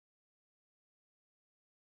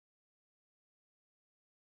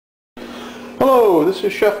Hello, this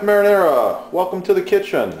is Chef Marinara. Welcome to the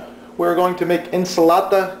kitchen. We're going to make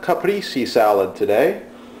Insalata Caprese salad today.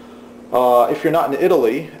 If you're not in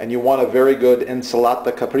Italy and you want a very good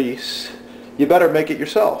Insalata Caprese, you better make it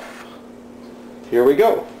yourself. Here we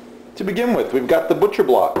go. To begin with, we've got the butcher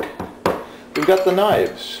block. We've got the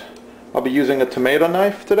knives. I'll be using a tomato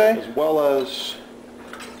knife today, as well as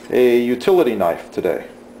a utility knife today.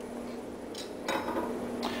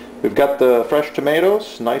 We've got the fresh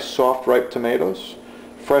tomatoes, nice soft ripe tomatoes,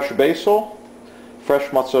 fresh basil,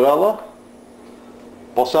 fresh mozzarella,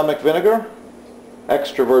 balsamic vinegar,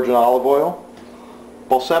 extra virgin olive oil,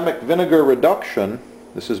 balsamic vinegar reduction.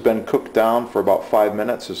 This has been cooked down for about 5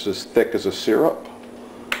 minutes. It's as thick as a syrup.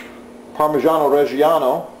 Parmigiano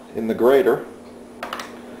Reggiano in the grater,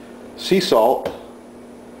 sea salt,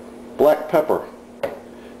 black pepper.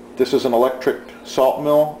 This is an electric salt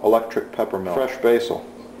mill, electric pepper mill, fresh basil.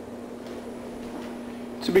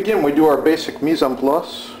 To begin, we do our basic mise en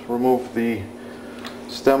place. Remove the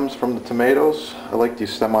stems from the tomatoes. I like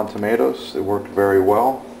these stem-on tomatoes. They work very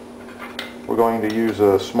well. We're going to use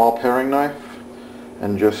a small paring knife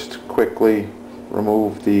and just quickly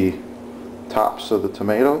remove the tops of the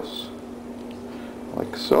tomatoes,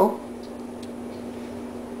 like so.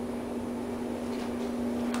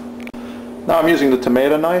 Now I'm using the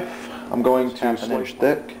tomato knife. I'm going to 1 inch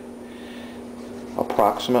thick,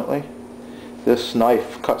 approximately. This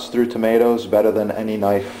knife cuts through tomatoes better than any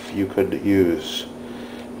knife you could use.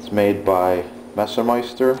 It's made by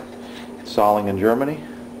Messermeister, Solling in Germany.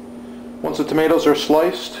 Once the tomatoes are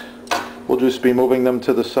sliced, we'll just be moving them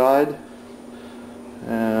to the side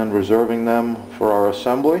and reserving them for our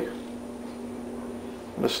assembly.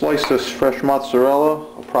 I'm going to slice this fresh mozzarella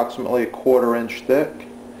approximately 1/4 inch thick,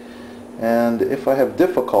 and if I have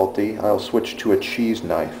difficulty I'll switch to a cheese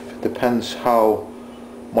knife. It depends how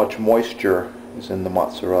much moisture is in the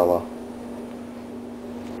mozzarella.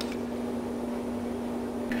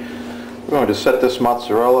 We're going to set this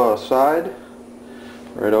mozzarella aside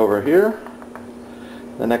right over here.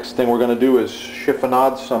 The next thing we're going to do is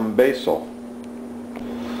chiffonade some basil.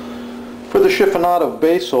 For the chiffonade of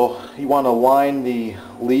basil, you want to line the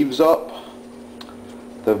leaves up,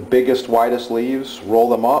 the biggest, widest leaves, roll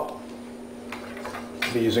them up.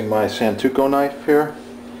 I'll be using my Santuco knife here.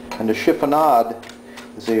 And the chiffonade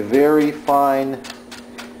is a very fine,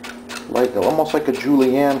 almost like a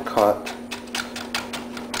julienne cut.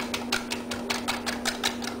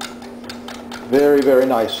 Very, very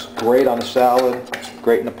nice. Great on a salad,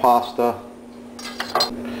 great in a pasta.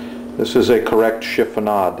 This is a correct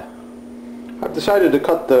chiffonade. I've decided to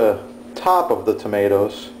cut the top of the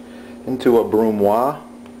tomatoes into a brunoise.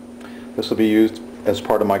 This will be used as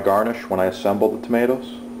part of my garnish when I assemble the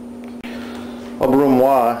tomatoes. A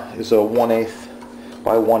brunoise is a 1/8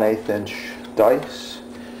 by 1/8 inch dice.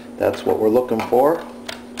 That's what we're looking for.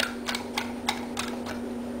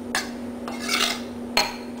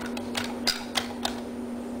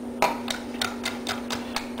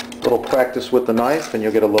 A little practice with the knife and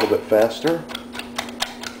you'll get a little bit faster.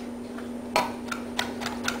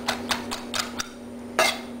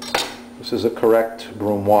 This is a correct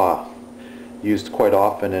brunoise, used quite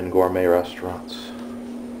often in gourmet restaurants.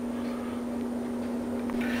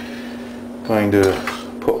 Going to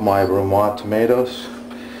put my brunoise tomatoes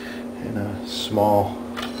in a small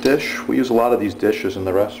dish. We use a lot of these dishes in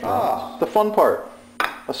the restaurant. The fun part,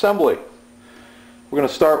 assembly. We're going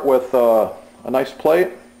to start with a nice plate.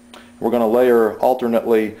 We're going to layer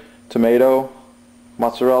alternately tomato,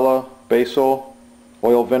 mozzarella, basil,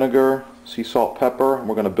 oil, vinegar, sea salt, pepper, and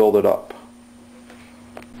we're going to build it up.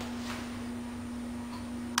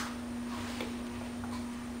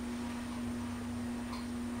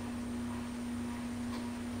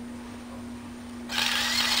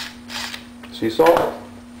 Sea salt,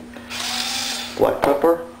 black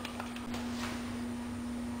pepper,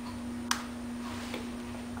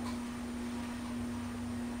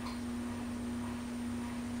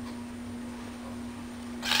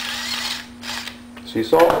 sea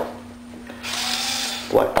salt,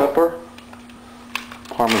 black pepper,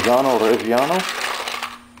 Parmigiano Reggiano,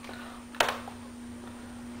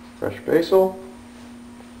 fresh basil,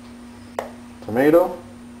 tomato,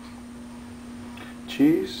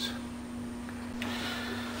 cheese,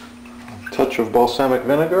 touch of balsamic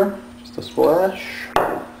vinegar, just a splash,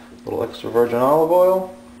 a little extra virgin olive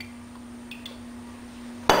oil,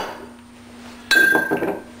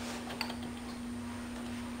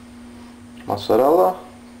 mozzarella,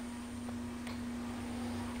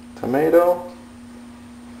 tomato,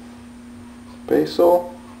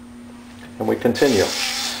 basil, and we continue.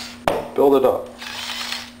 Build it up.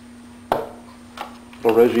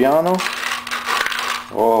 Little Reggiano.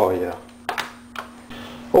 Oh yeah.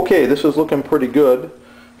 Okay, this is looking pretty good.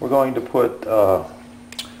 We're going to put a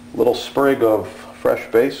little sprig of fresh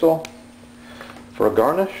basil for a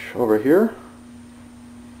garnish over here.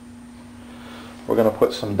 We're going to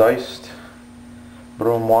put some diced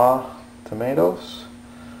brunoise tomatoes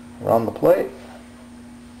around the plate.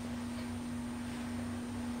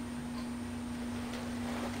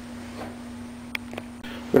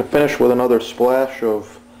 We're going to finish with another splash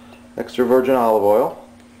of extra virgin olive oil.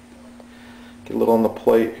 Get a little on the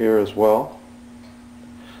plate here as well.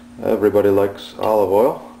 Everybody likes olive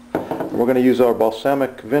oil. And we're going to use our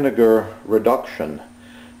balsamic vinegar reduction.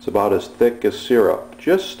 It's about as thick as syrup.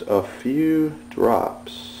 Just a few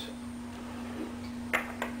drops.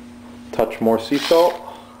 Touch more sea salt.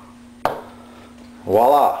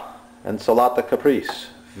 Voila! Insalata Caprese.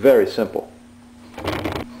 Very simple.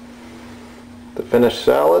 The finished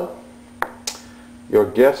salad. Your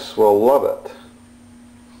guests will love it.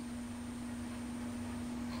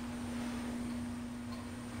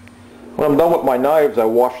 When I'm done with my knives, I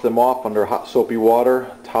wash them off under hot soapy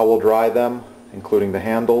water, towel dry them, including the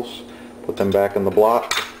handles, put them back in the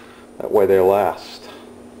block. That way they last.